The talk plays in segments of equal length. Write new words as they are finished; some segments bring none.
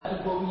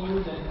That's what we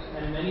use,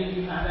 and many of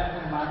you have that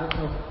in the Bible.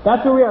 So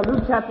that's where we are,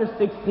 Luke chapter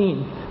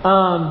 16.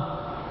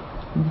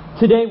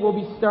 Today we'll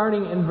be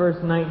starting in verse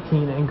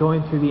 19 and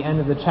going through the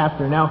end of the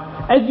chapter.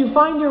 Now, as you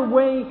find your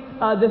way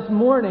this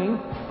morning,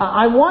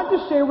 I want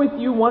to share with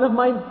you one of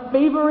my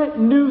favorite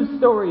news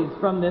stories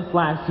from this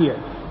last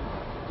year.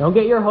 Don't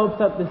get your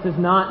hopes up. This is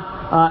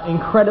not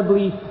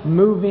incredibly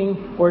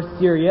moving or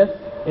serious.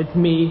 It's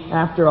me,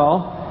 after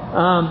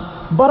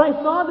all. But I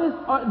saw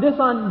this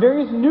on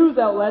various news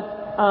outlets,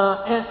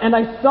 and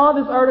I saw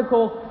this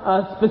article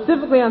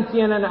specifically on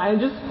CNN.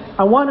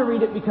 I want to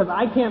read it because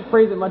I can't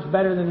phrase it much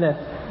better than this.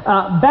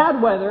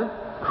 Bad weather,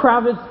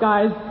 crowded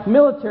skies,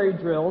 military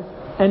drills,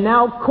 and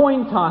now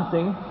coin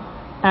tossing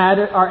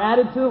are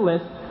added to the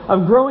list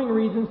of growing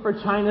reasons for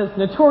China's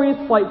notorious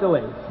flight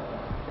delays.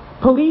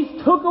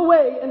 Police took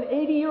away an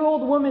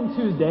 80-year-old woman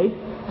Tuesday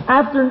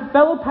after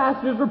fellow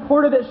passengers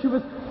reported that she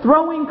was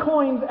throwing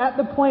coins at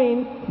the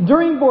plane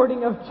during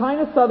boarding of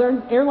China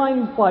Southern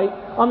Airlines flight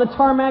on the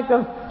tarmac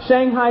of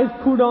Shanghai's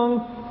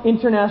Pudong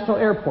International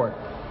Airport.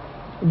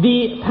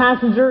 The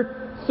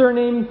passenger,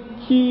 surnamed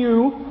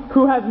Qiu,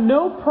 who has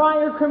no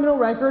prior criminal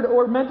record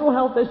or mental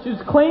health issues,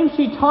 claims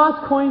she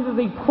tossed coins as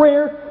a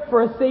prayer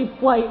for a safe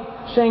flight,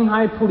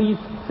 Shanghai police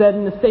said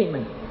in a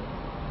statement.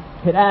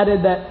 It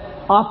added that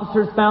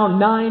officers found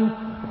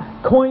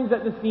 9 coins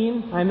at the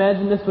scene. I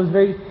imagine this was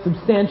very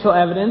substantial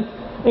evidence,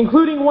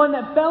 including one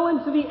that fell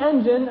into the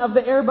engine of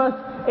the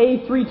Airbus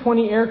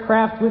A320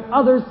 aircraft with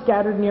others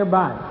scattered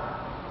nearby.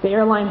 The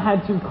airline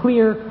had to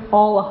clear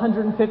all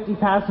 150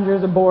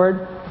 passengers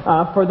aboard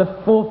for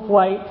the full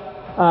flight,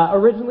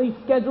 originally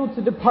scheduled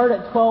to depart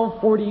at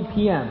 12:40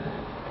 p.m.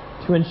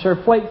 To ensure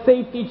flight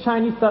safety,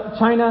 China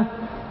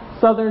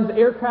Southern's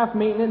aircraft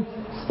maintenance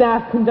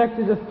staff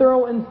conducted a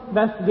thorough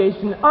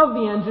investigation of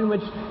the engine,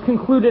 which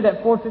concluded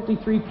at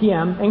 4:53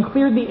 p.m. and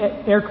cleared the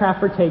aircraft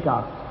for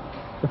takeoff.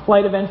 The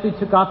flight eventually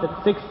took off at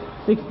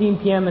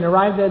 6:16 p.m. and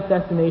arrived at its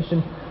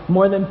destination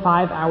more than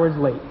 5 hours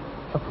late.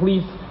 A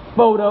police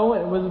photo,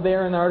 it was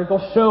there in the article,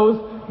 shows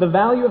the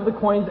value of the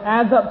coins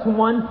adds up to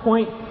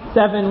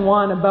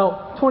 1.71,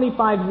 about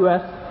 25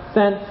 U.S.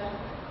 cents.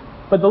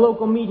 But the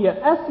local media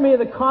estimated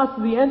the cost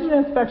of the engine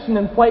inspection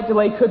and flight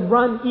delay could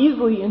run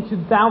easily into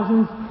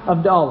thousands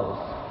of dollars.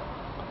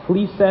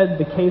 Police said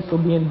the case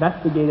will be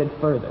investigated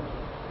further.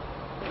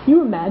 Can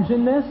you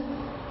imagine this?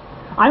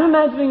 I'm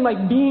imagining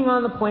being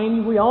on the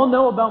plane. We all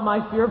know about my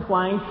fear of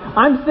flying.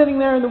 I'm sitting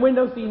there in the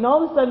window seat, and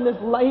all of a sudden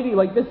this lady,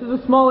 this is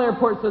a small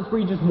airport, so it's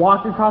where you just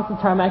walk across the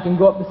tarmac and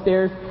go up the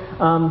stairs.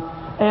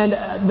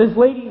 And this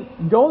lady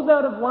goes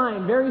out of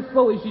line very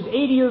slowly. She's 80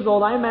 years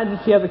old. I imagine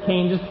she has a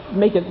cane. Just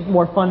make it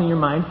more fun in your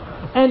mind.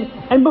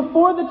 And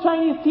before the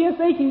Chinese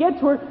TSA can get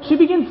to her, she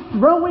begins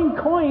throwing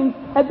coins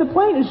at the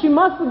plane. And she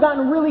must have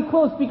gotten really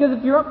close, because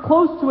if you're up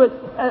close to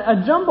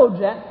a jumbo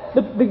jet,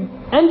 the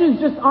engines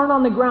just aren't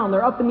on the ground.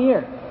 They're up in the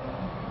air.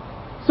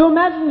 So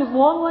imagine this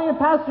long line of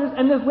passengers,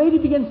 and this lady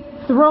begins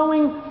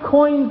throwing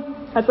coins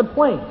at the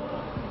plane.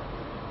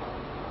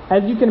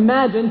 As you can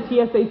imagine,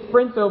 TSA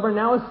sprints over,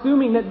 now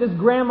assuming that this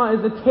grandma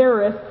is a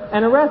terrorist,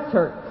 and arrests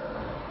her.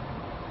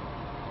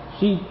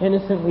 She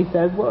innocently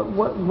says,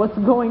 what's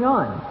going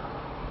on?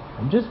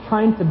 I'm just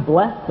trying to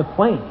bless the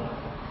plane.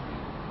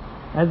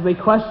 As they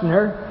question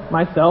her,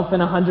 myself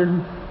and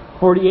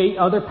 148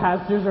 other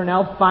passengers are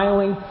now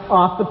filing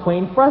off the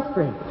plane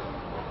frustrated.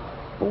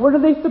 But what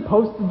are they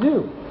supposed to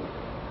do?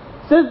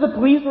 Says the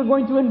police were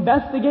going to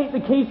investigate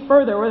the case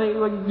further. Were they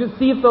just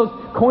see if those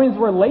coins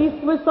were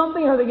laced with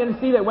something? Or are they going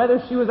to see that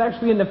whether she was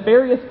actually a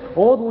nefarious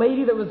old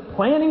lady that was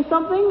planning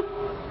something?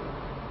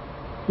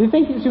 Do you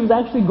think she was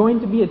actually going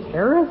to be a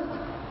terrorist?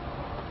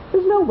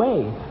 There's no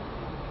way.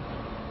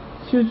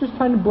 She was just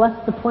trying to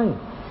bless the plane.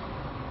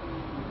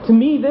 To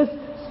me, this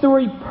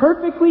story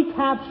perfectly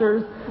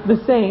captures the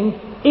saying,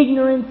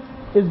 ignorance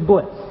is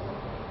bliss.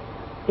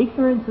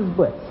 Ignorance is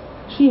bliss.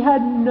 She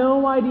had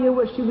no idea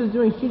what she was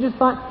doing. She just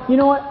thought, you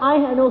know what,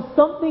 I know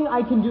something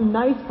I can do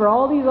nice for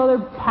all these other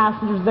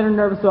passengers that are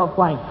nervous about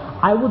flying.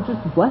 I will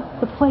just bless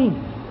the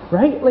plane,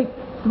 right?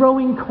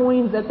 Throwing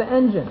coins at the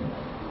engine.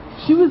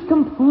 She was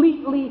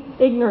completely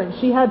ignorant.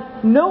 She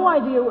had no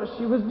idea what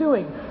she was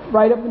doing,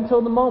 right up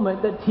until the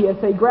moment that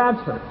TSA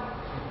grabbed her.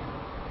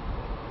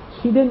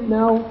 She didn't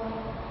know.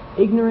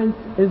 Ignorance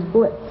is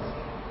bliss.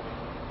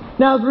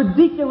 Now, as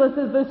ridiculous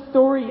as this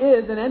story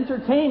is and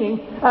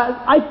entertaining,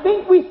 I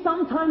think we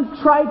sometimes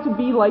try to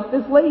be like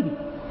this lady.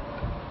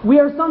 We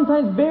are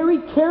sometimes very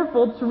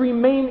careful to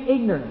remain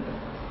ignorant.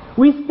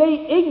 We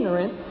stay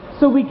ignorant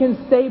so we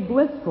can stay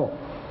blissful.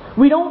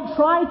 We don't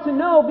try to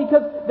know,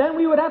 because then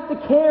we would have to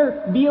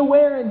care, be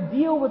aware, and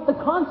deal with the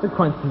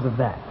consequences of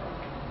that.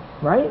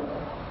 Right?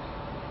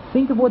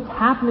 Think of what's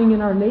happening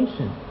in our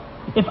nation.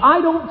 If I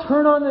don't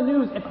turn on the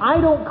news, if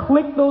I don't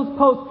click those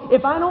posts,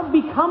 if I don't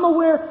become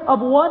aware of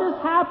what is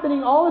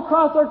happening all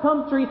across our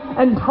country,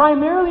 and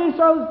primarily in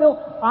Charlottesville,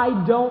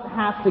 I don't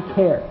have to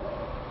care.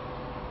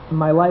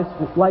 My life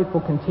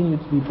will continue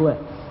to be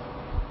bliss.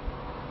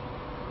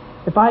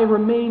 if I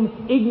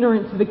remain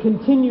ignorant to the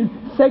continued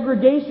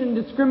segregation and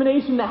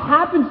discrimination that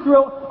happens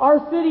throughout our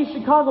city,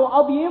 Chicago,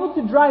 I'll be able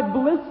to drive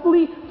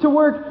blissfully to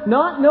work,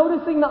 not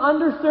noticing the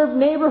underserved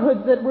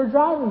neighborhoods that we're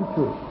driving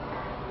through.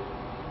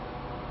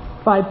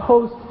 If I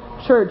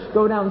post-church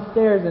go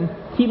downstairs and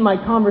keep my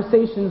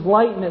conversations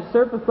light and at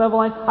surface level,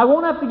 I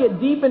won't have to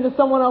get deep into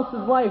someone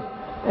else's life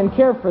and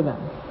care for them.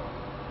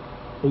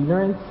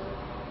 Ignorance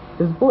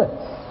is bliss.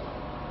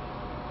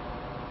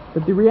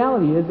 But the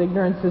reality is,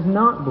 ignorance is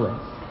not bliss.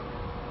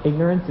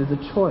 Ignorance is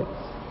a choice.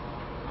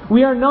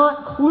 We are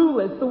not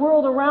clueless. The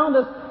world around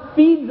us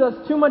feeds us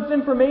too much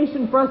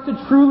information for us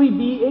to truly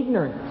be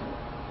ignorant.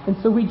 And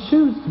so we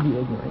choose to be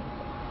ignorant.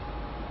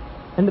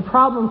 And the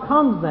problem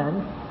comes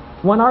then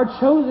when our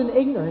chosen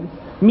ignorance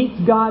meets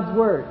God's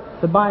Word,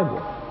 the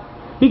Bible.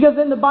 Because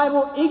in the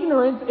Bible,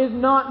 ignorance is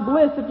not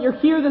bliss. If you're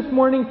here this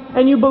morning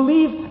and you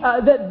believe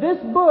that this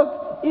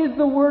book is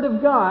the Word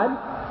of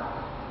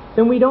God,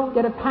 then we don't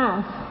get a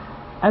pass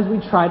as we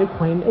try to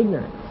claim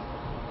ignorance.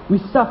 We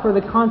suffer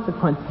the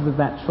consequences of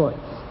that choice.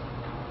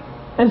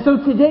 And so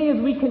today,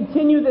 as we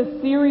continue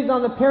this series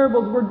on the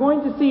parables, we're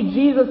going to see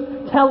Jesus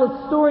tell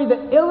a story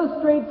that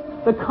illustrates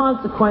the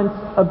consequence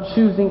of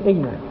choosing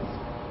ignorance.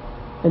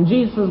 And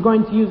Jesus is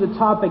going to use a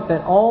topic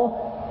that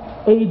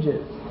all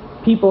ages,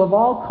 people of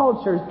all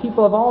cultures,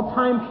 people of all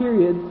time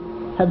periods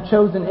have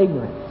chosen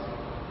ignorance.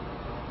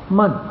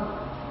 Money.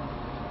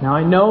 Now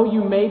I know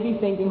you may be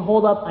thinking,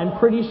 hold up, I'm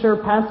pretty sure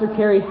Pastor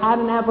Carey had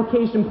an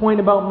application point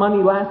about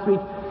money last week.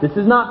 This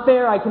is not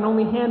fair. I can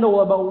only handle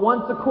about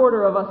once a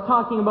quarter of us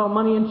talking about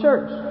money in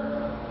church.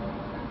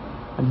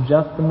 I'm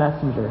just the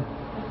messenger.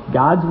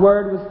 God's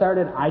Word was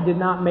started. I did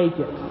not make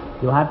it.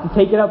 You'll have to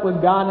take it up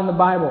with God in the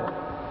Bible.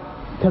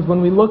 Because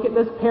when we look at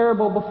this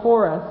parable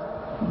before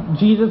us,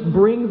 Jesus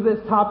brings this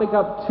topic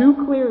up too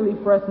clearly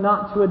for us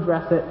not to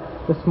address it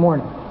this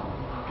morning.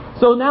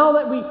 So now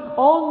that we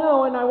all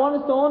know, and I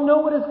want us to all know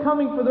what is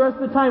coming for the rest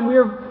of the time, we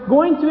are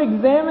going to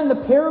examine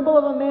the parable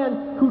of a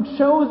man who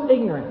chose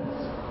ignorance.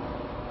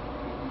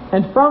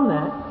 And from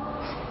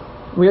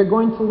that, we are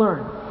going to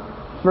learn,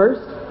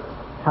 first,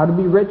 how to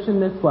be rich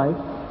in this life,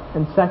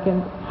 and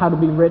second, how to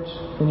be rich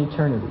in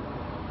eternity.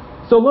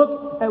 So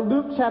look at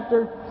Luke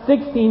chapter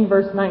 16,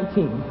 verse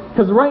 19,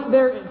 because right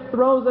there it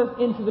throws us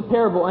into the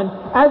parable. And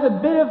as a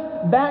bit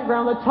of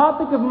background, the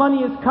topic of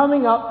money is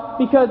coming up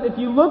because if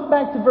you look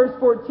back to verse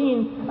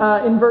 14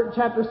 in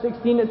chapter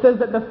 16, it says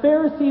that the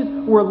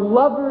Pharisees were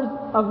lovers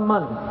of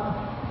money.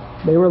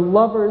 They were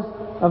lovers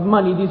of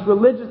money. These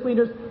religious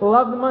leaders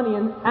loved money.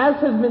 And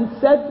as has been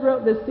said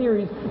throughout this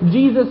series,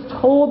 Jesus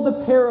told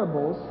the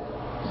parables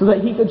so that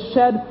he could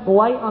shed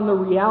light on the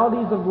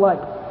realities of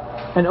life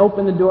and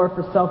open the door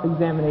for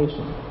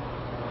self-examination.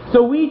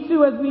 So we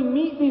too, as we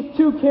meet these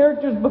two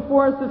characters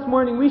before us this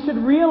morning, we should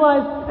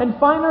realize and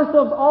find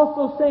ourselves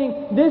also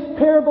saying, this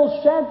parable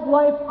sheds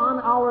light on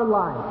our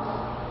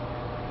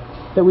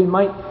lives, that we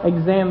might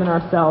examine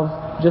ourselves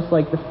just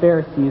like the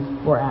Pharisees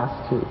were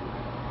asked to.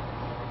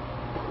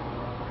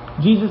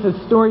 Jesus'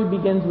 story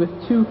begins with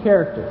two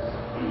characters.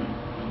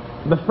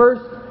 The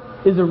first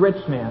is a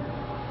rich man.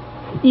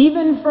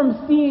 Even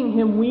from seeing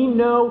him, we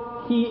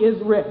know he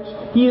is rich.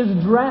 He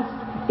is dressed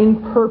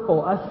in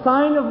purple, a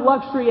sign of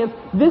luxury, as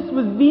this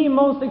was the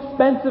most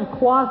expensive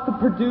cloth to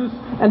produce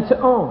and to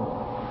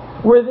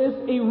own. Were this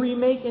a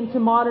remake into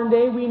modern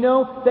day, we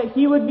know that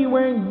he would be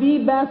wearing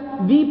the best,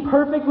 the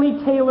perfectly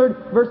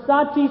tailored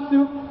Versace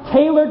suit,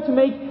 tailored to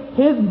make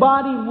his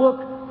body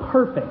look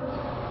perfect.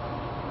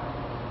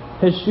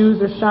 His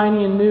shoes are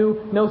shiny and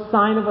new, no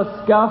sign of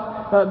a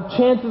scuff.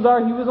 Chances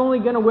are he was only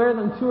going to wear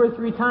them 2 or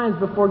 3 times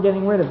before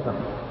getting rid of them.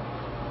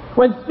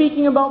 When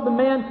speaking about the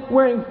man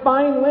wearing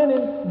fine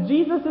linen,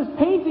 Jesus is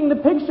painting the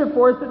picture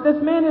for us that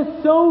this man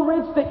is so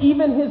rich that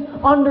even his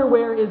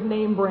underwear is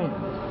name brand.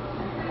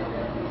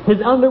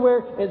 His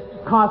underwear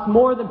costs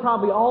more than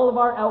probably all of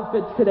our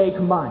outfits today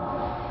combined.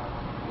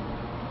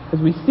 As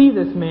we see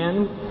this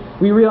man,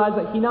 we realize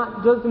that he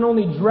doesn't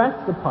only dress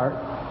the part,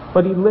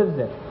 but he lives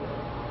it.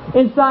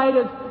 Inside,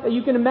 as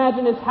you can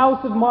imagine, his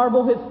house of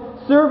marble, his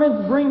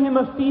servants bring him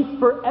a feast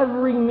for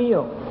every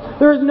meal.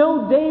 There is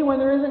no day when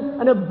there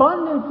isn't an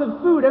abundance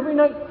of food. Every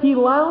night he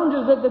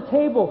lounges at the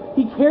table.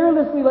 He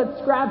carelessly lets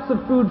scraps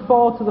of food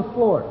fall to the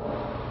floor.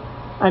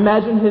 I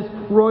imagine his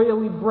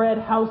royally bred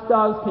house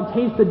dogs can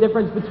taste the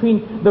difference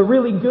between the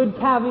really good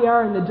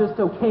caviar and the just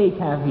okay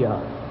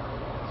caviar.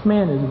 This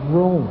man is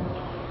rolling.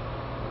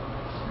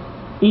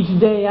 Each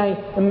day I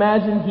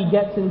imagine he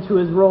gets into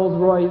his Rolls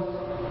Royce.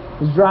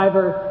 His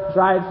driver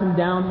drives him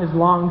down his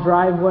long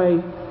driveway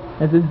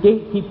as his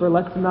gatekeeper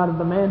lets him out of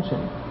the mansion.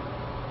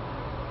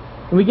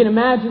 And we can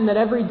imagine that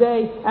every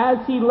day, as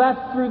he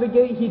left through the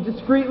gate, he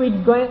discreetly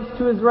glanced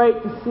to his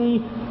right to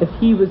see if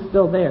he was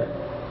still there.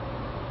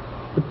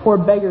 The poor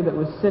beggar that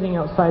was sitting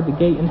outside the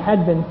gate and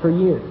had been for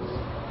years.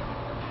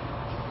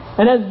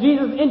 And as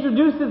Jesus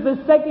introduces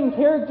the second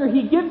character,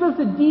 he gives us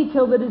a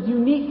detail that is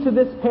unique to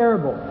this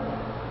parable.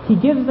 He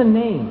gives a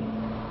name,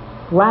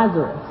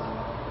 Lazarus.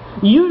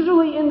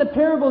 Usually in the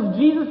parables,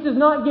 Jesus does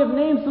not give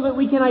names so that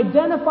we can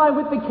identify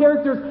with the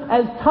characters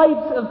as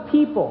types of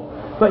people.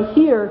 But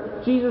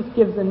here, Jesus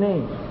gives a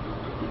name.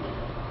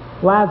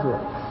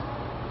 Lazarus.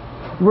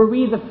 Were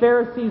we, the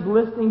Pharisees,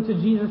 listening to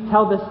Jesus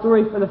tell this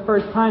story for the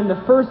first time,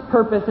 the first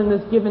purpose in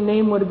this given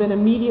name would have been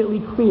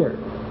immediately clear.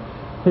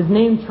 His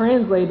name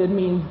translated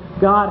means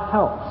God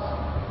helps.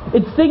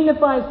 It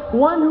signifies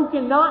one who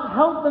cannot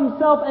help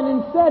themselves and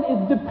instead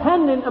is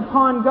dependent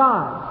upon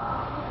God.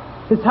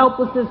 His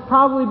helplessness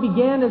probably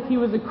began as he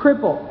was a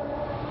cripple.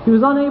 He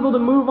was unable to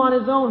move on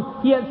his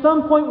own. He at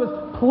some point was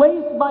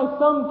placed by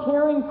some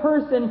caring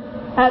person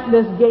at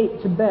this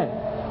gate to beg,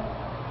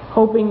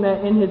 hoping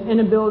that in his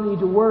inability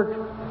to work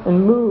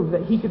and move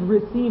that he could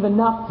receive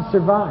enough to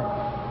survive.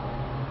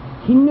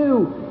 He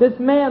knew, this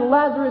man,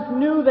 Lazarus,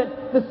 knew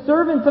that the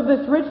servants of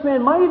this rich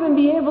man might even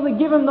be able to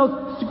give him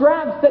those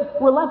scraps that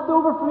were left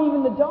over from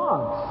even the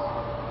dogs.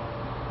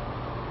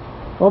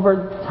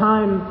 Over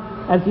time,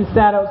 as he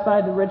sat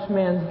outside the rich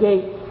man's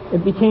gate,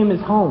 it became his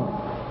home.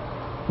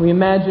 We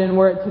imagine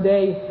were it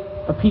today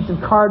a piece of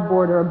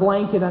cardboard or a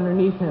blanket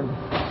underneath him,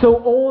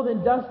 so old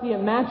and dusty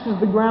it matches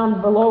the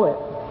ground below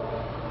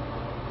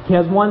it. He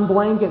has one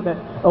blanket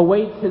that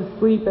awaits his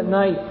sleep at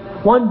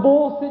night. One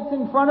bowl sits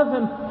in front of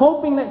him,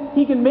 hoping that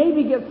he can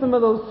maybe get some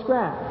of those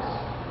scraps.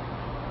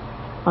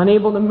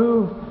 Unable to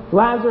move,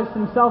 Lazarus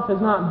himself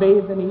has not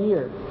bathed in a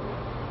year.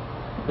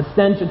 The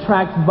stench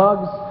attracts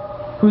bugs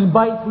whose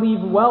bites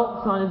leave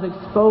welts on his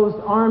exposed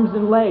arms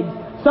and legs.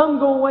 Some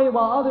go away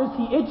while others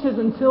he itches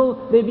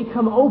until they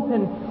become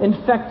open,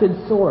 infected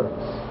sores.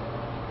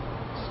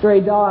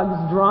 Stray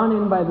dogs drawn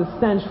in by the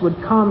stench would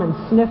come and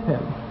sniff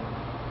him.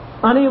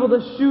 Unable to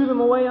shoo them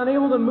away,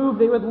 unable to move,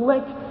 they would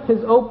lick his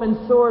open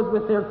sores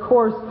with their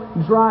coarse,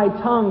 dry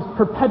tongues,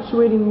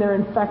 perpetuating their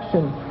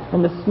infection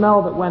and the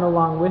smell that went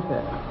along with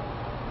it.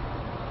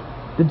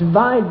 The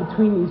divide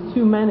between these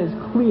two men is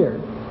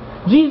clear.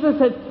 Jesus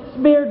has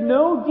spared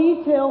no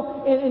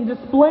detail in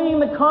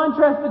displaying the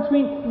contrast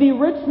between the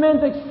rich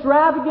man's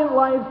extravagant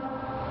life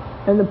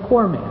and the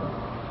poor man.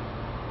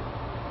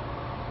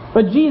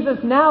 But Jesus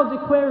now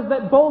declares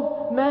that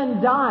both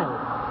men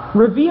died,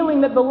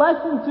 revealing that the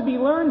lesson to be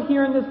learned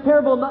here in this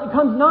parable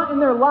comes not in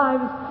their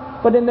lives,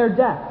 but in their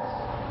deaths.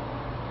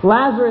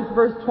 Lazarus,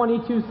 verse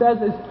 22 says,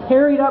 is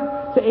carried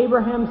up to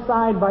Abraham's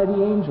side by the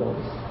angels,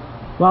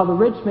 while the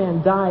rich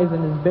man dies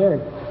and is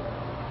buried,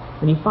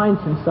 and he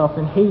finds himself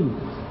in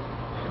Hades.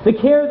 The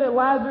care that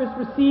Lazarus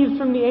receives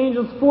from the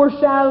angels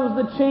foreshadows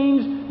the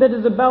change that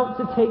is about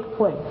to take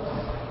place.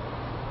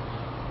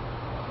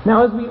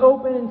 Now, as we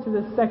open into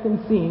the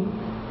second scene,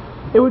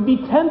 it would be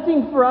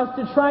tempting for us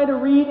to try to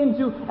read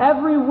into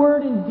every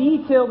word in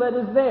detail that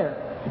is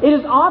there. It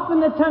is often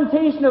the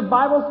temptation of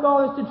Bible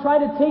scholars to try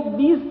to take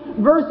these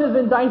verses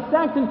and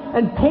dissect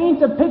and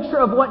paint a picture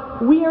of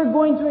what we are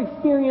going to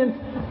experience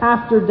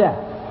after death.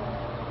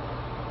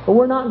 But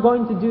we're not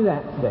going to do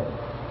that today.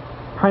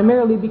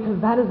 Primarily because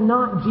that is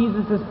not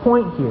Jesus'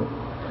 point here.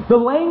 The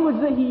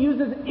language that he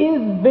uses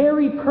is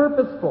very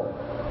purposeful.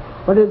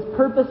 But it is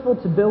purposeful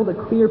to build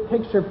a clear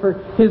picture for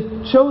his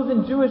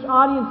chosen Jewish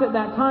audience at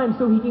that time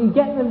so he can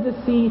get them to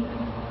see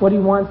what he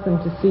wants them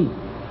to see.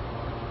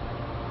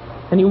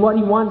 And what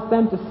he wants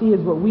them to see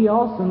is what we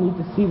also need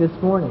to see this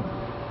morning.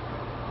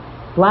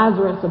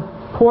 Lazarus,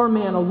 a poor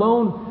man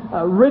alone,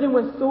 ridden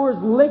with sores,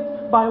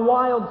 licked by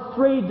wild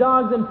stray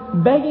dogs,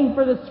 and begging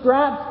for the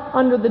scraps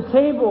under the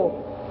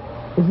table,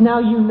 is now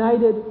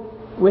united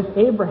with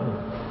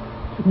Abraham.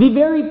 The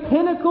very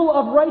pinnacle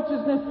of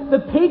righteousness, the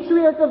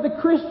patriarch of the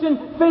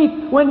Christian faith,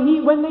 when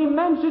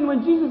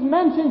Jesus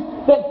mentions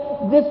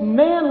that this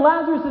man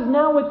Lazarus is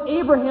now with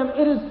Abraham,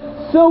 it is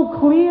so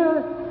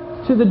clear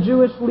to the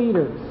Jewish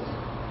leaders.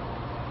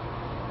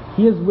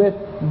 He is with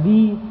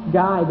the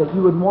guy that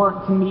you would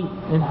want to meet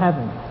in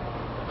heaven.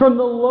 From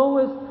the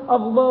lowest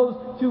of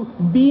lows to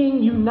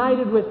being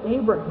united with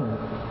Abraham.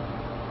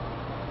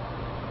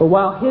 But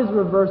while his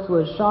reversal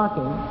is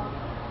shocking,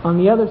 on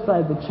the other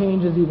side the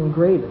change is even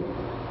greater.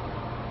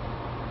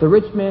 The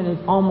rich man is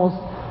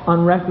almost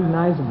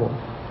unrecognizable.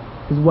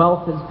 His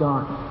wealth is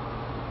gone.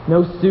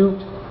 No suit,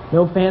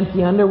 no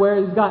fancy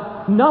underwear. He's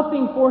got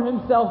nothing for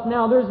himself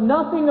now. There's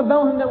nothing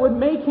about him that would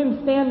make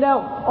him stand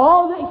out.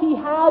 All that he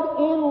had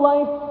in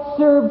life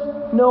serves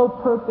no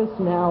purpose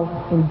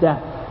now in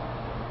death.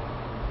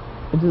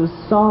 It is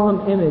a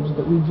solemn image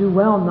that we do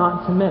well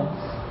not to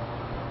miss.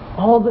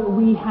 All that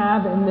we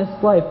have in this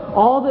life,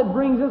 all that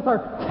brings us our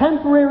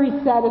temporary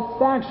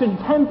satisfaction,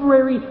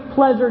 temporary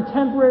pleasure,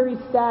 temporary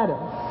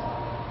status,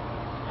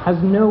 has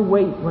no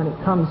weight when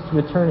it comes to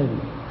eternity.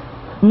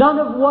 None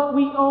of what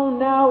we own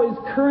now is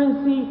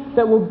currency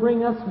that will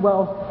bring us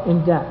wealth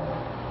in death.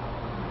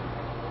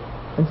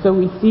 And so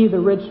we see the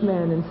rich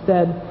man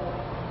instead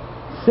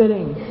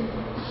sitting,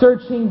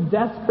 searching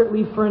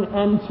desperately for an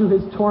end to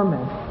his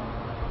torment.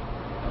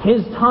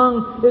 His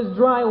tongue is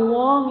dry,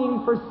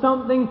 longing for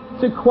something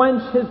to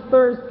quench his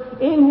thirst.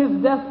 In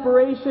his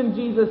desperation,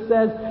 Jesus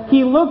says,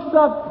 he looks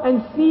up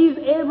and sees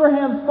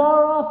Abraham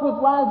far off with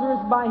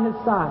Lazarus by his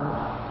side.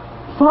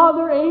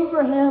 Father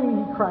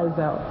Abraham, he cries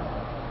out,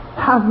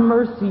 have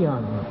mercy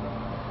on me.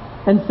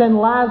 And send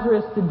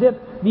Lazarus to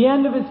dip the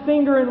end of his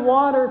finger in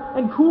water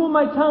and cool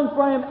my tongue,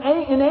 for I am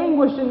in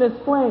anguish in this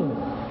flame.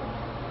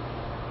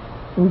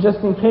 And just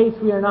in case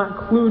we are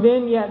not clued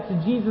in yet to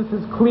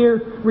Jesus'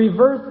 clear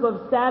reversal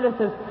of status,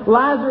 as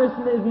Lazarus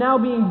is now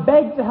being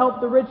begged to help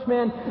the rich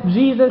man,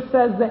 Jesus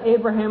says that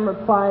Abraham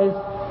replies,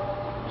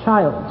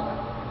 "Child,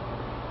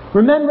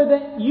 remember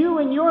that you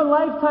in your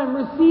lifetime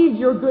received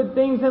your good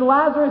things, and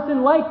Lazarus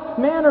in like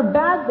manner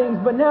bad things,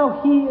 but now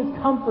he is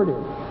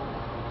comforted,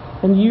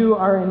 and you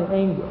are in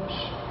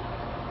anguish."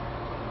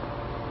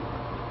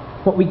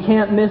 What we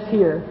can't miss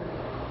here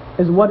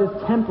is what is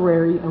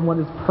temporary and what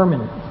is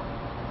permanent.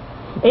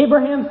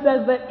 Abraham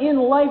says that in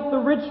life the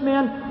rich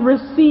man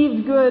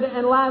received good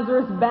and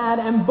Lazarus bad,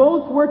 and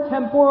both were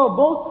temporal,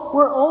 both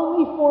were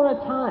only for a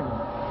time.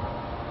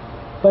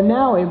 But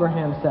now,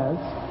 Abraham says,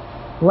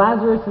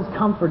 Lazarus is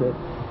comforted,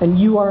 and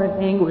you are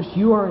in anguish,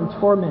 you are in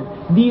torment.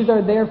 These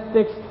are their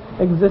fixed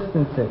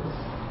existences.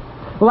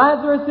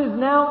 Lazarus is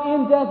now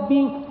in death,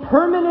 being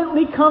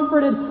permanently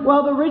comforted,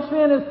 while the rich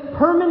man is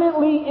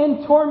permanently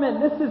in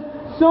torment. This is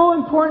so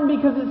important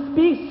because it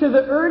speaks to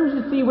the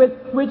urgency with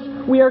which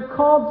we are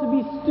called to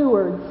be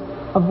stewards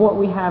of what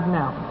we have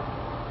now.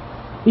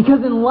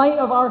 Because in light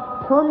of our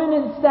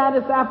permanent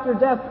status after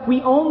death,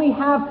 we only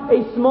have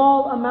a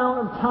small amount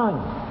of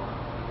time.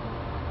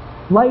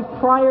 Life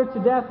prior to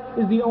death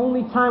is the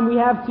only time we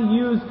have to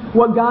use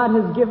what God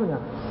has given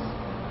us.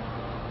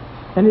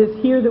 And it is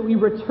here that we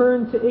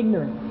return to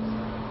ignorance.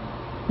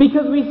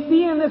 Because we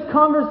see in this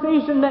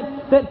conversation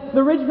that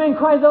the rich man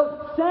cries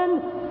out,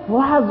 "Send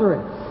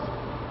Lazarus.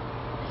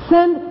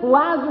 Send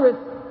Lazarus."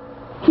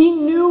 He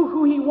knew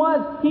who he was.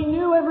 He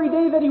knew every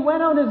day that he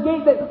went out his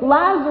gate that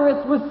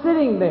Lazarus was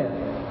sitting there.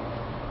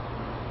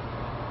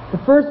 The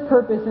first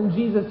purpose in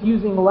Jesus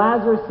using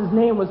Lazarus'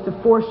 name was to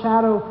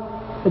foreshadow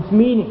its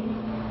meaning.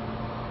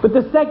 But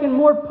the second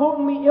more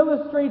potently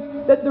illustrates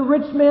that the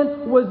rich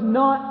man was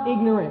not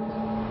ignorant,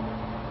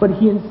 but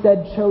he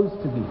instead chose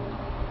to be.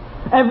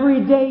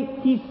 Every day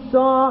he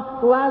saw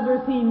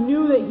Lazarus, he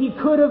knew that he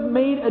could have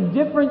made a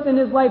difference in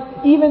his life.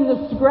 Even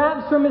the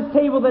scraps from his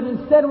table that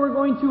instead were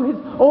going to his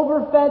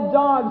overfed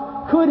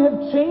dogs could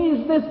have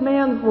changed this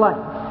man's life.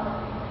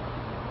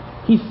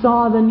 He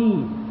saw the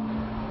need,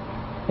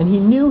 and he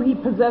knew he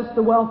possessed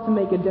the wealth to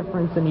make a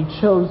difference, and he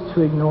chose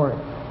to ignore it.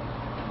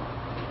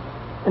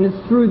 And it's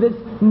through this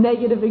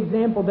negative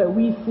example that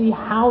we see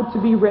how to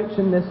be rich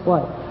in this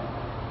life.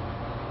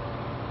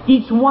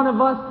 Each one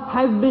of us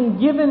has been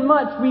given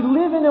much. We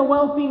live in a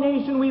wealthy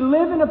nation. We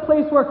live in a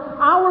place where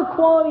our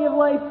quality of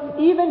life,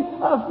 even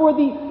for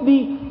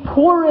the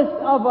poorest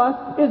of us,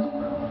 is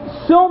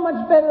so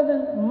much better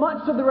than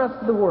much of the rest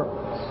of the world.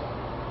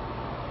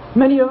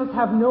 Many of us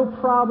have no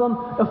problem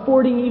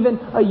affording even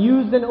a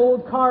used and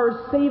old car or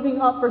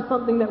saving up for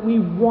something that we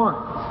want.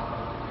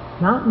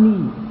 Not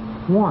need,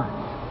 want.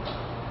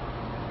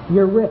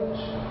 You're rich.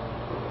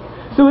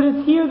 So it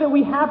is here that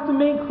we have to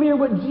make clear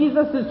what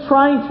Jesus is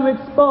trying to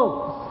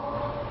expose.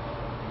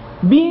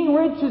 Being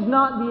rich is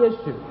not the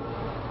issue.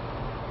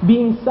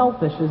 Being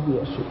selfish is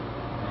the issue.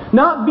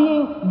 Not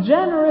being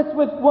generous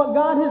with what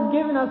God has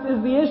given us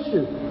is the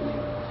issue.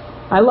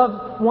 I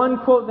love one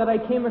quote that I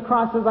came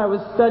across as I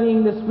was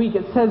studying this week.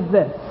 It says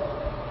this: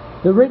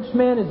 "The rich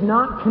man is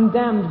not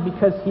condemned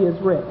because he is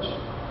rich,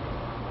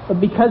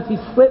 but because he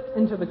slipped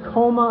into the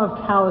coma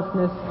of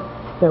callousness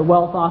that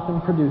wealth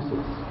often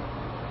produces."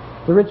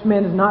 The rich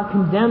man is not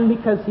condemned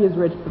because he is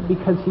rich, but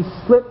because he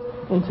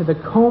slipped into the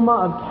coma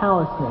of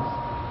callousness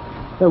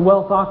that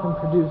wealth often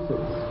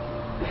produces.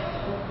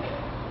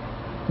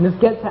 And this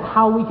gets at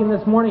how we can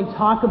this morning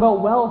talk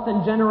about wealth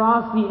and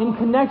generosity in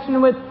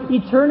connection with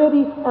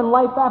eternity and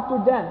life after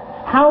death.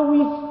 How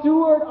we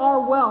steward our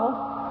wealth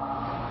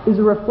is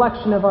a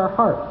reflection of our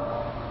heart.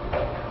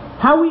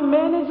 How we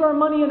manage our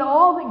money and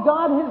all that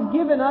God has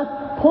given us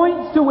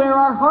points to where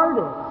our heart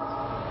is.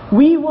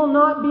 We will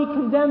not be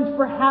condemned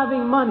for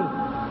having money.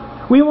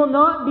 We will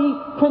not be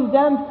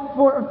condemned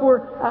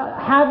for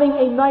having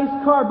a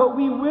nice car, but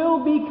we will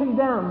be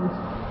condemned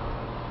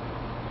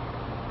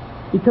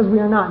because we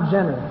are not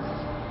generous.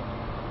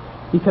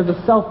 Because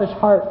a selfish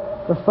heart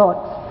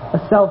reflects a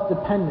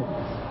self-dependence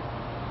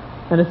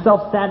and a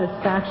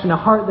self-satisfaction, a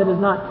heart that is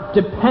not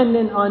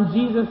dependent on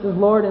Jesus as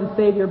Lord and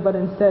Savior, but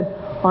instead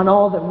on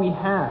all that we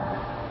have.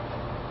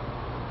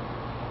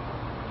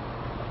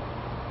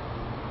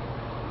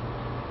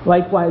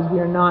 Likewise, we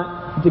are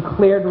not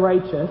declared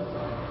righteous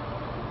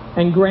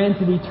and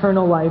granted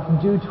eternal life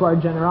due to our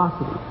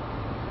generosity,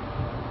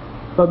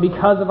 but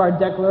because of our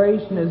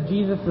declaration as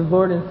Jesus as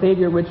Lord and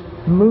Savior, which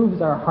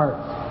moves our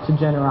hearts to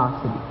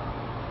generosity.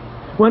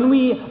 When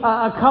we,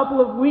 a couple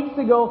of weeks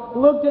ago,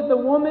 looked at the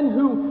woman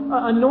who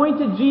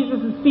anointed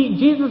Jesus' feet,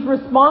 Jesus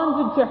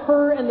responded to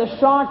her and the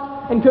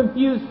shocked and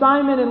confused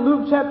Simon in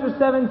Luke chapter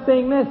 7,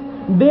 saying this: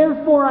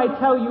 "Therefore I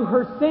tell you,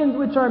 her sins,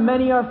 which are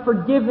many, are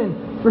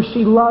forgiven, for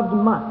she loved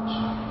much."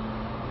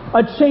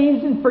 A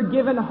changed and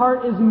forgiven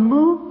heart is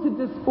moved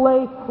to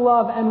display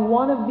love, and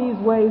one of these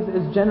ways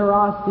is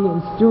generosity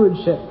and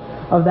stewardship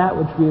of that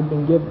which we have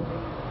been given.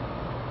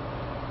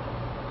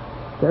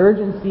 The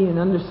urgency in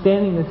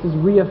understanding this is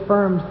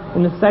reaffirmed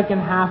in the second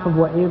half of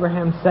what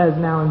Abraham says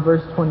now in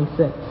verse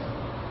 26.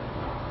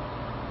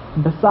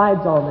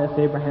 Besides all this,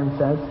 Abraham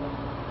says,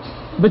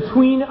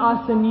 between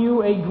us and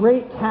you a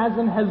great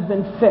chasm has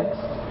been fixed,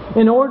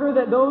 in order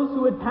that those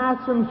who would pass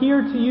from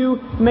here to you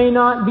may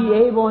not be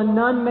able, and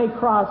none may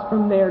cross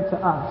from there to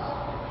us.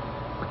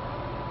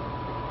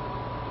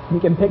 We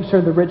can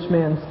picture the rich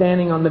man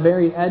standing on the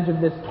very edge of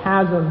this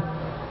chasm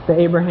that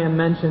Abraham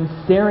mentioned,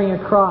 staring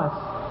across,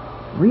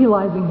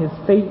 realizing his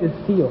fate is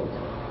sealed.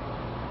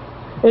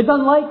 It's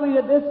unlikely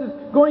that this is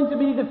going to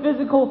be the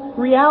physical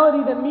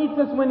reality that meets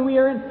us when we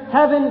are in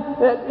heaven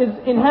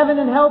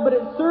and hell, but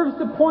it serves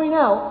to point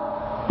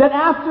out that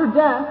after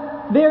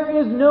death, there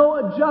is no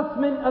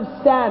adjustment of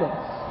status.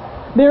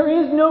 There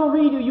is no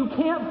redo. You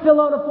can't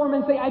fill out a form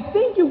and say, I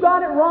think you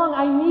got it wrong.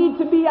 I need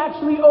to be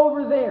actually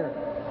over there.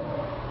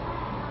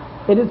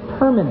 It is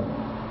permanent.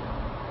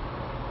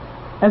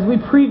 As we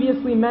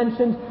previously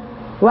mentioned,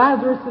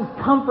 Lazarus'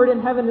 comfort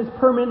in heaven is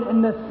permanent,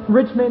 and the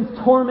rich man's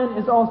torment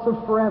is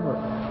also forever.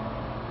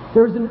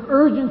 There's an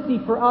urgency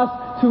for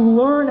us to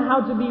learn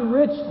how to be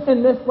rich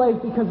in this life,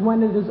 because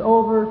when it is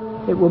over,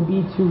 it will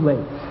be too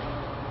late.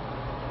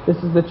 This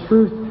is the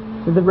truth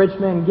that the rich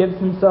man gives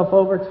himself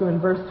over to in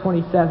verse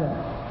 27.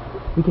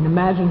 We can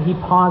imagine he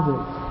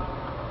pauses.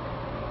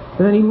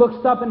 And then he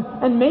looks up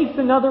and makes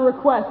another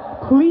request.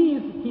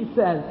 Please, he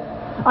says,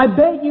 I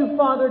beg you,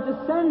 Father,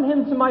 to send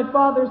him to my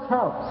father's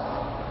house.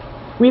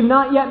 We have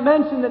not yet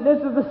mentioned that this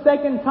is the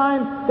second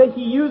time that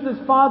he uses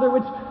Father,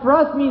 which for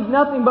us means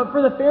nothing, but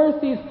for the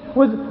Pharisees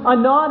was a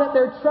nod at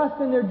their trust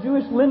in their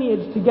Jewish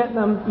lineage to get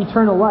them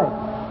eternal life.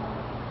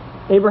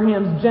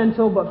 Abraham's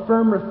gentle but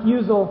firm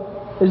refusal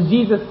is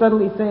Jesus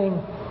subtly saying,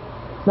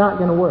 it's not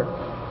going to work.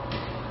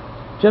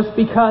 Just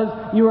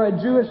because you are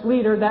a Jewish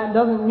leader, that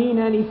doesn't mean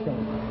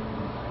anything.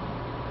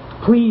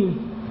 Please,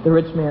 the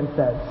rich man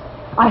says,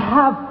 I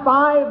have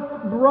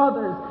 5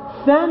 brothers.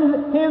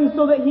 Send him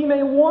so that he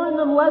may warn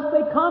them lest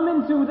they come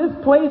into this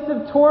place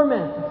of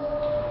torment.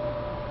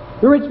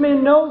 The rich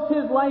man knows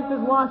his life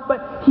is lost,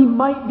 but he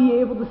might be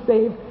able to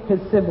save his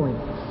siblings.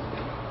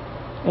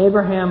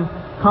 Abraham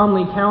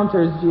calmly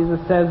counters, Jesus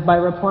says, by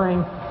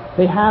replying,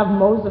 they have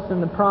Moses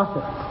and the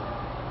prophets.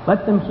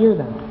 Let them hear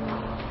them.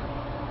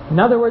 In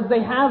other words,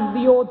 they have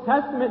the Old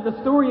Testament, the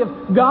story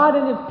of God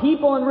and His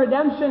people and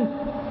redemption.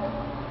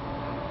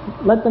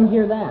 Let them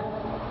hear that.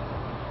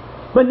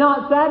 But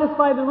not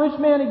satisfied, the rich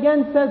man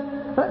again says,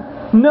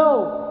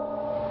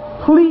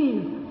 no,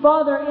 please,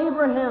 Father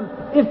Abraham,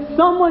 if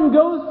someone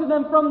goes to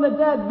them from the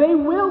dead, they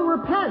will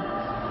repent.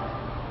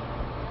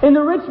 In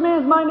the rich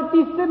man's mind, if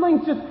these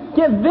siblings just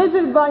get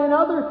visited by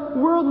another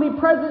worldly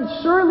presence,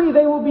 surely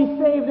they will be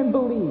saved and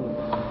believe.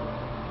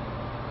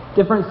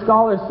 Different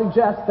scholars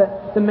suggest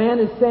that the man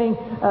is saying,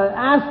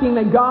 asking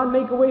that God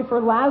make a way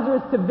for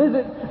Lazarus to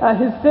visit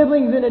his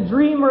siblings in a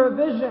dream or a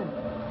vision.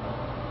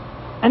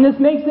 And this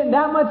makes it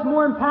that much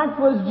more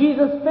impactful as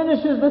Jesus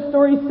finishes the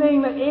story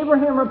saying that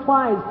Abraham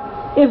replies,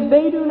 if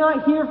they do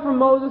not hear from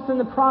Moses and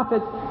the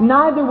prophets,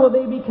 neither will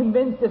they be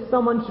convinced if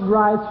someone should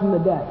rise from the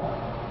dead.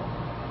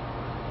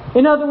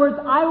 In other words,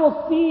 I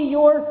will see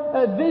your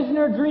vision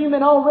or dream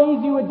and I'll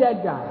raise you a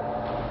dead guy.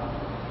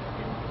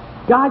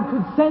 God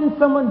could send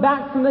someone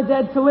back from the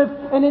dead to live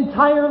an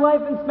entire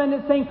life and spend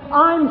it saying,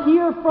 I'm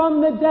here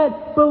from the dead.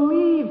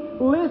 Believe,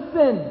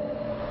 listen.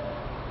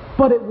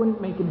 But it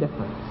wouldn't make a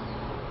difference.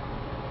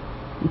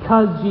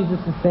 Because Jesus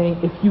is saying,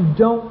 if you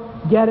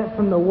don't get it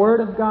from the Word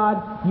of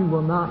God, you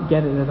will not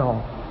get it at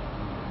all.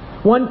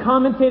 One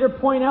commentator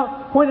pointed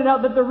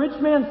out that the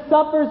rich man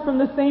suffers from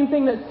the same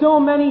thing that so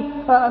many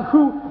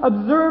who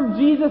observed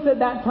Jesus at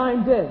that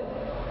time did.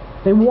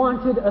 They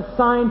wanted a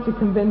sign to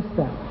convince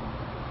them,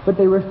 but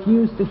they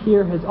refused to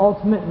hear His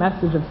ultimate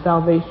message of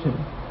salvation,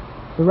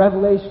 the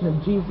revelation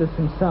of Jesus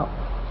Himself.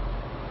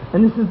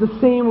 And this is the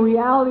same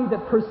reality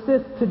that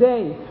persists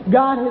today.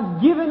 God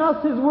has given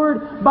us His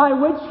Word by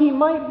which He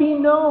might be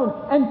known.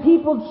 And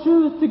people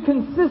choose to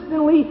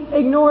consistently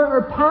ignore it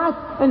or pass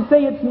and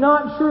say it's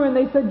not true. And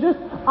they said,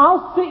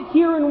 I'll sit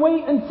here and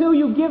wait until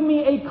you give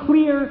me a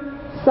clear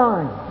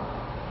sign.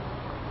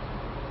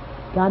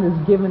 God has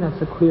given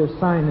us a clear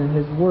sign in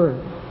His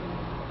Word.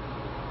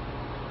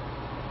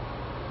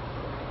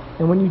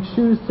 And when you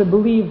choose to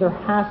believe, there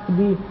has to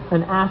be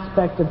an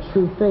aspect of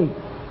true faith,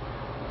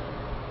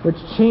 which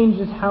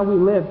changes how we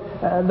live.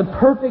 The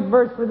perfect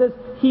verse for this,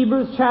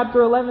 Hebrews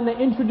chapter 11,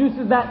 that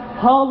introduces that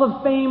hall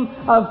of fame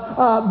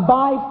of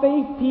by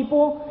faith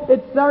people.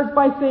 It starts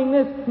by saying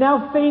this,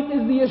 now faith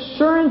is the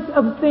assurance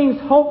of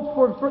things hoped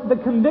for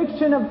the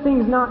conviction of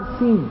things not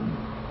seen.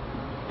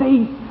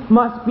 Faith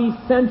must be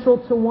central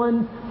to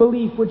one's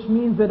belief, which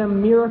means that a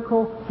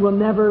miracle will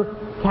never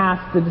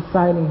cast the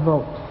deciding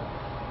vote.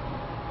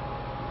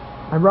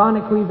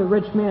 Ironically, the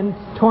rich man's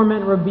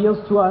torment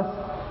reveals to us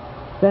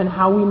then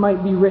how we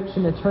might be rich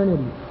in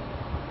eternity.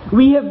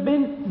 We have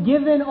been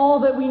given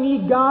all that we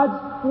need,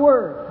 God's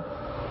Word.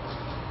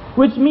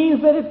 Which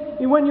means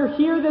that when you're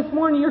here this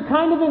morning, you're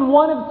kind of in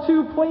one of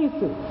two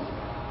places.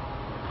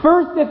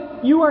 First,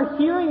 if you are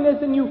hearing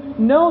this and you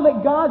know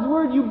that God's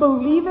Word, you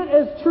believe it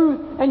as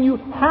truth, and you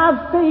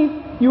have faith,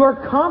 you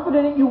are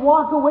confident, you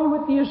walk away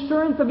with the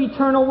assurance of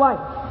eternal life.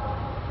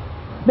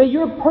 That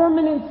your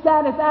permanent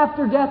status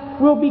after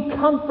death will be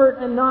comfort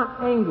and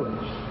not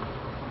anguish.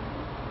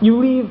 You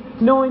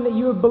leave knowing that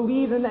you have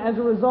believed and that as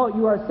a result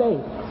you are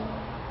saved.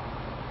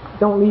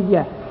 Don't leave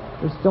yet.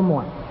 There's still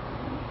more.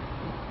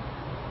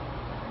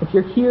 If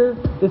you're here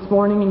this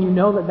morning and you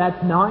know that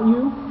that's not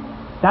you,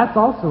 that's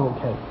also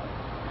okay.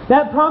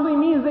 That probably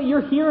means that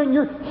you're hearing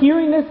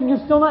this and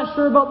you're still not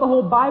sure about the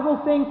whole Bible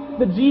thing,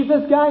 the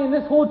Jesus guy, and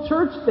this whole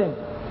church thing.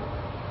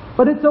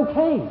 But it's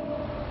okay.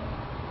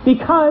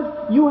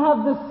 Because you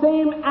have the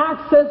same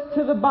access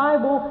to the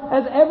Bible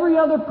as every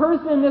other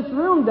person in this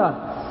room does.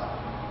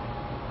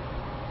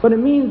 But it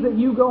means that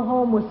you go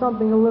home with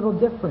something a little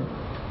different.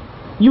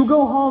 You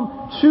go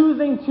home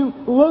choosing to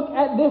look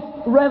at this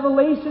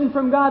revelation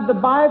from God, the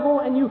Bible,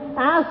 and you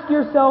ask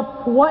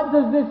yourself, what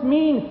does this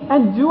mean?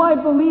 And do I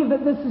believe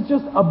that this is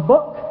just a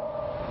book?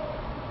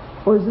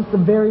 Or is this the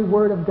very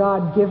Word of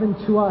God given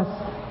to us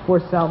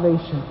for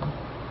salvation?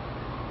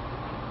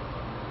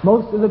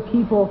 Most of the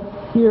people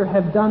here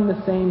have done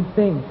the same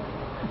thing.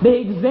 They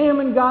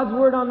examine God's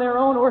Word on their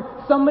own, or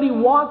somebody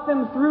walked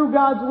them through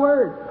God's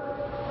Word.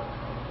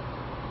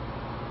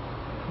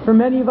 For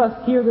many of us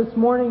here this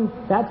morning,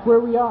 that's where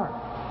we are.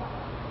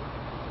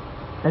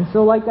 And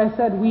so, like I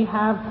said, we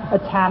have a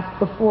task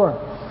before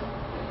us.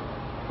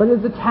 But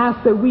it's a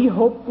task that we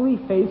hopefully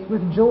face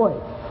with joy.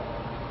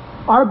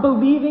 Our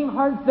believing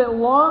hearts that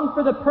long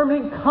for the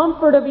permanent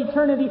comfort of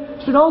eternity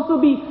should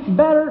also be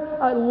better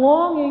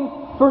longing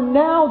for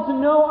now to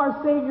know our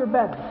Savior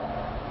better.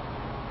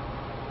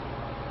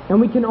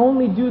 And we can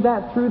only do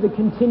that through the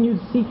continued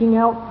seeking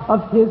out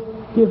of His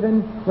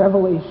given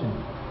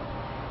revelation.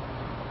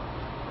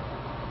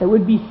 It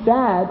would be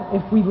sad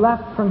if we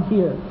left from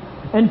here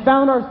and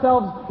found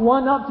ourselves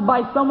one-upped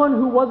by someone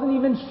who wasn't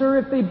even sure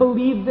if they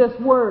believed this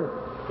Word.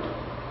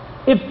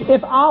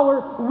 If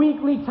our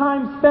weekly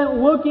time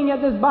spent looking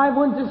at this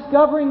Bible and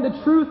discovering the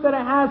truth that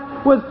it has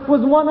was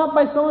one-upped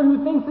by someone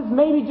who thinks it's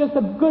maybe just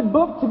a good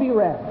book to be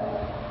read.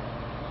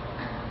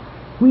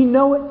 We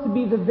know it to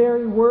be the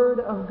very Word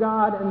of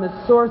God and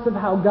the source of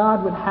how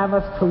God would have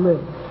us to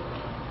live.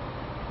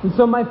 And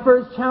so my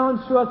first challenge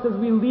to us as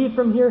we leave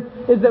from here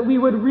is that we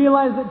would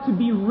realize that to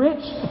be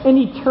rich in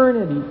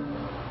eternity,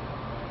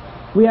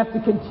 we have to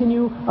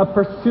continue a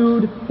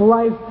pursued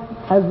life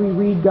as we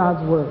read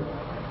God's Word.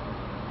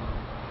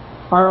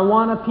 Our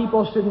Awana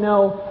people should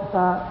know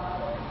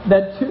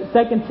that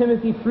 2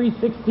 Timothy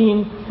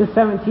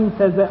 3:16-17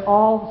 says that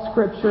all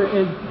Scripture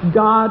is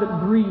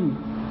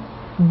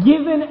God-breathed,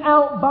 given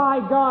out by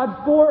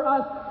God for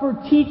us for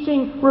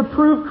teaching,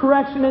 reproof,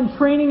 correction, and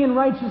training in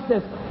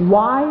righteousness.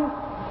 Why?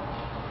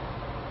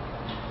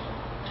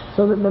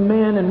 So that the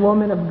man and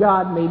woman of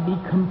God may be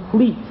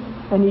complete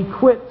and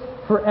equipped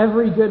for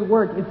every good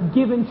work. It's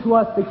given to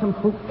us to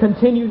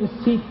continue to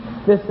seek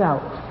this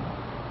out.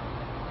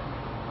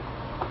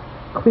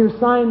 Clear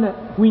sign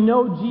that we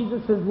know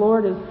Jesus is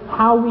Lord is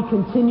how we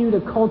continue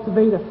to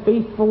cultivate a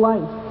faithful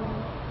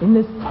life in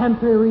this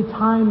temporary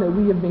time that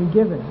we have been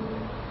given.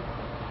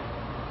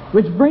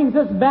 Which brings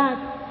us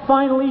back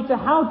finally to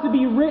how to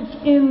be rich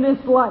in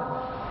this life.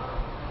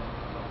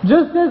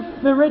 Just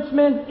as the rich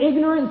man's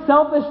ignorant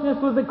selfishness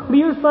was a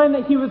clear sign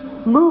that he was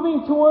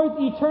moving towards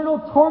eternal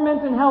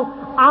torment, and how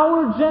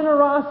our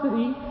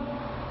generosity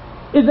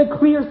is a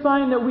clear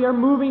sign that we are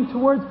moving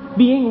towards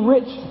being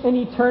rich in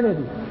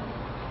eternity.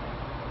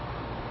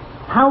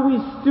 How we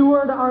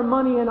steward our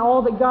money and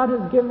all that God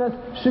has given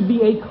us should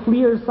be a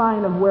clear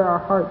sign of where our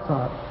hearts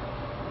are.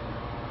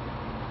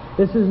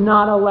 This is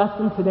not a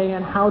lesson today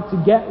on how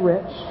to get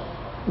rich.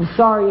 I'm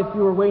sorry if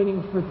you were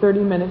waiting for 30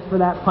 minutes for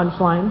that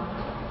punchline.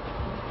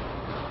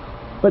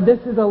 But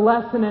this is a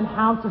lesson in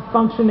how to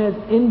function as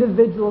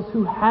individuals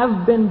who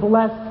have been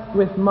blessed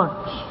with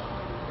much.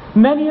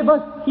 Many of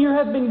us here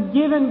have been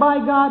given by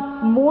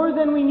God more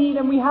than we need,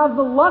 and we have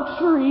the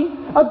luxury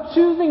of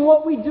choosing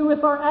what we do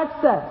with our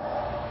excess.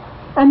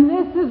 And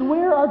this is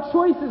where our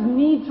choices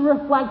need to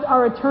reflect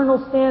our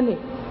eternal standing.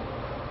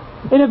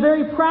 In a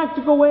very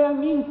practical way,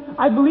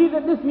 I believe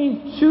that this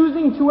means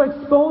choosing to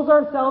expose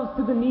ourselves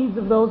to the needs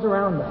of those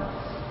around us.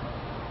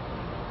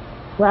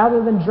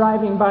 Rather than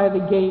driving by the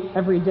gate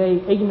every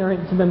day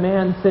ignorant to the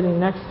man sitting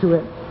next to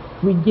it,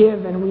 we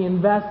give and we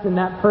invest in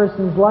that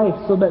person's life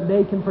so that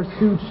they can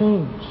pursue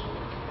change.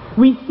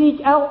 We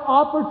seek out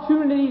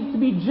opportunities to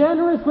be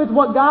generous with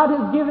what God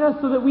has given us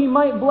so that we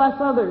might bless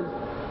others.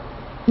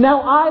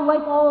 Now, I,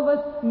 like all of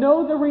us,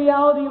 know the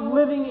reality of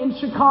living in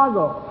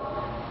Chicago.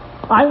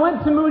 I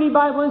went to Moody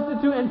Bible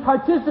Institute and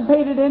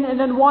participated in and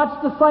then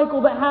watched the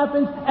cycle that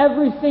happens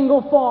every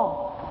single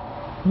fall.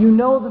 You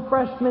know the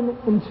freshmen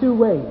in two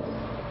ways.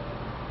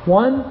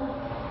 One,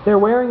 they're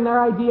wearing their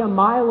ID a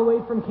mile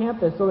away from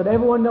campus so that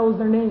everyone knows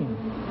their name.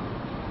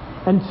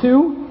 And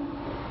two,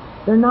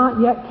 they're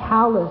not yet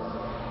callous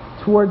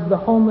towards the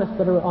homeless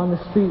that are on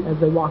the street as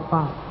they walk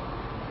by.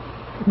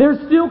 They're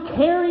still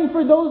caring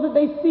for those that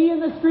they see in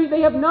the street.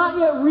 They have not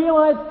yet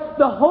realized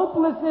the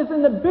hopelessness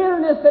and the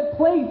bitterness that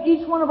plagues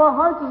each one of our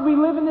hearts as we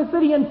live in this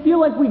city and feel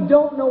like we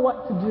don't know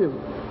what to do.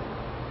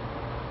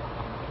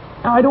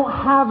 Now, I don't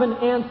have an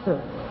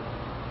answer.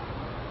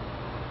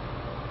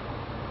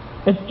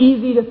 It's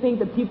easy to think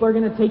that people are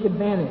going to take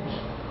advantage.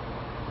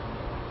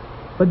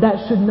 But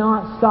that should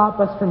not stop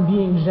us from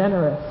being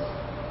generous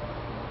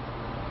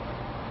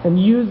and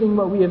using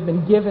what we have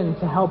been given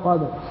to help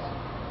others.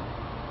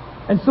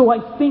 And so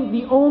I think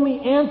the only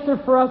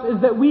answer for us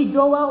is that we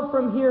go out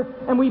from here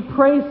and we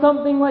pray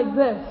something like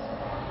this.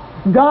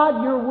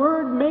 God, your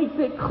word makes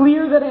it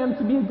clear that I am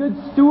to be a good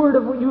steward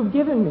of what you have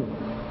given me.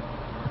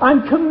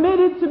 I'm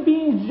committed to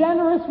being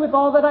generous with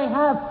all that I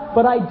have,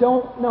 but I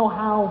don't know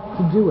how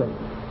to do it.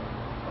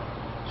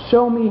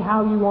 Show me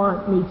how you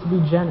want me to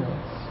be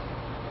generous.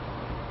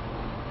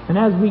 And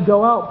as we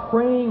go out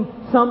praying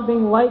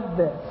something like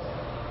this,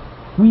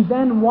 we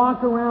then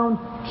walk around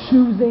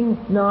choosing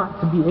not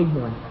to be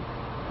ignorant.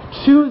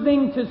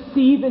 Choosing to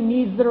see the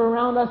needs that are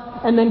around us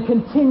and then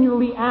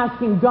continually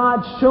asking,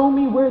 God, show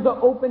me where the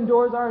open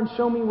doors are and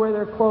show me where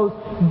they're closed.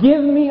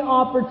 Give me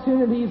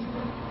opportunities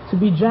to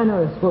be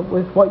generous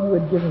with what you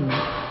had given me.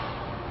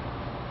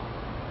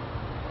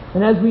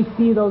 And as we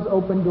see those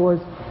open doors,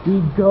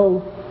 we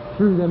go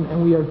through them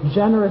and we are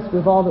generous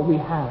with all that we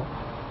have.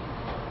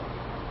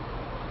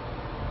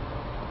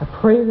 I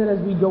pray that as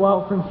we go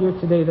out from here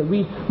today that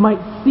we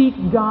might seek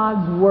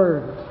God's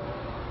word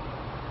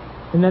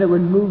and that it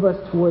would move us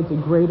towards a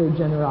greater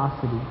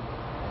generosity.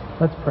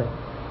 Let's pray.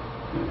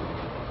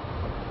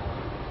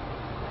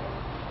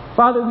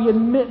 Father, we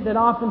admit that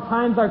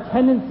oftentimes our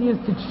tendency is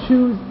to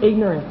choose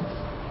ignorance.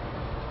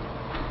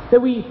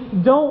 That we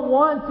don't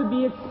want to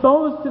be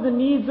exposed to the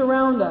needs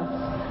around us,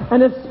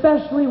 and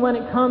especially when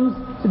it comes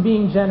to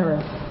being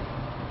generous.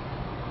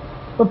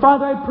 But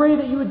Father, I pray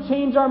that you would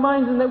change our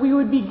minds and that we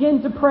would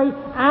begin to pray,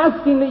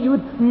 asking that you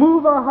would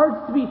move our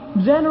hearts to be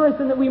generous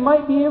and that we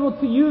might be able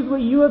to use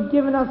what you have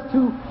given us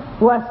to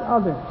bless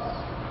others.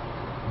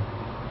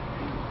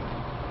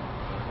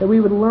 That we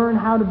would learn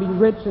how to be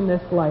rich in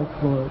this life,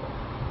 Lord.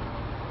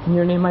 In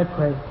your name I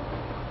pray.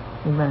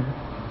 Amen.